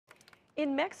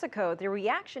In Mexico, the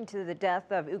reaction to the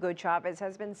death of Hugo Chavez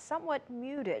has been somewhat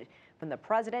muted, from the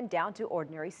president down to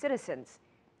ordinary citizens.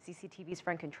 CCTV's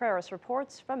Franc Contreras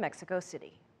reports from Mexico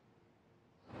City.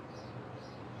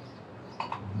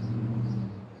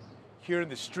 Here in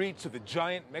the streets of the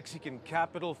giant Mexican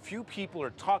capital, few people are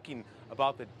talking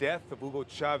about the death of Hugo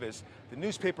Chavez. The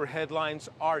newspaper headlines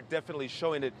are definitely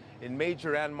showing it in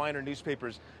major and minor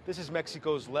newspapers. This is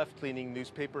Mexico's left-leaning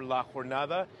newspaper, La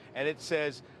Jornada, and it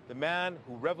says, "The man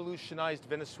who revolutionized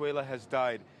Venezuela has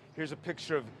died." Here's a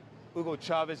picture of Hugo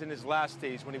Chavez in his last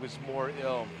days when he was more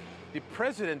ill. The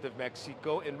president of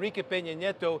Mexico, Enrique Peña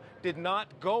Nieto, did not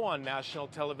go on national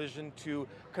television to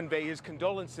convey his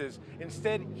condolences.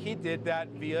 Instead, he did that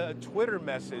via a Twitter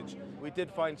message. We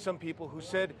did find some people who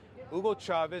said Hugo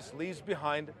Chavez leaves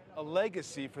behind a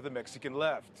legacy for the Mexican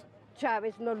left.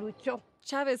 Chavez no luchó.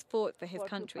 Chavez fought for his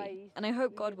country, and I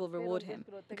hope God will reward him,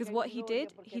 because what he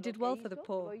did well for the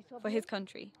poor, for his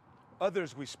country.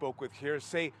 Others we spoke with here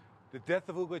say the death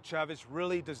of Hugo Chavez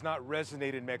really does not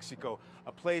resonate in Mexico,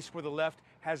 a place where the left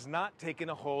has not taken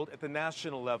a hold at the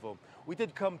national level. We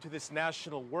did come to this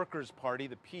National Workers' Party,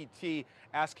 the PT,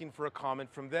 asking for a comment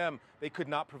from them. They could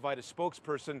not provide a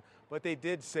spokesperson, but they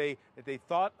did say that they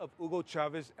thought of Hugo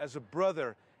Chavez as a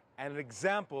brother and an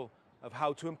example of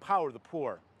how to empower the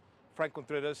poor. Franc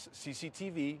Contreras,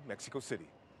 CCTV, Mexico City.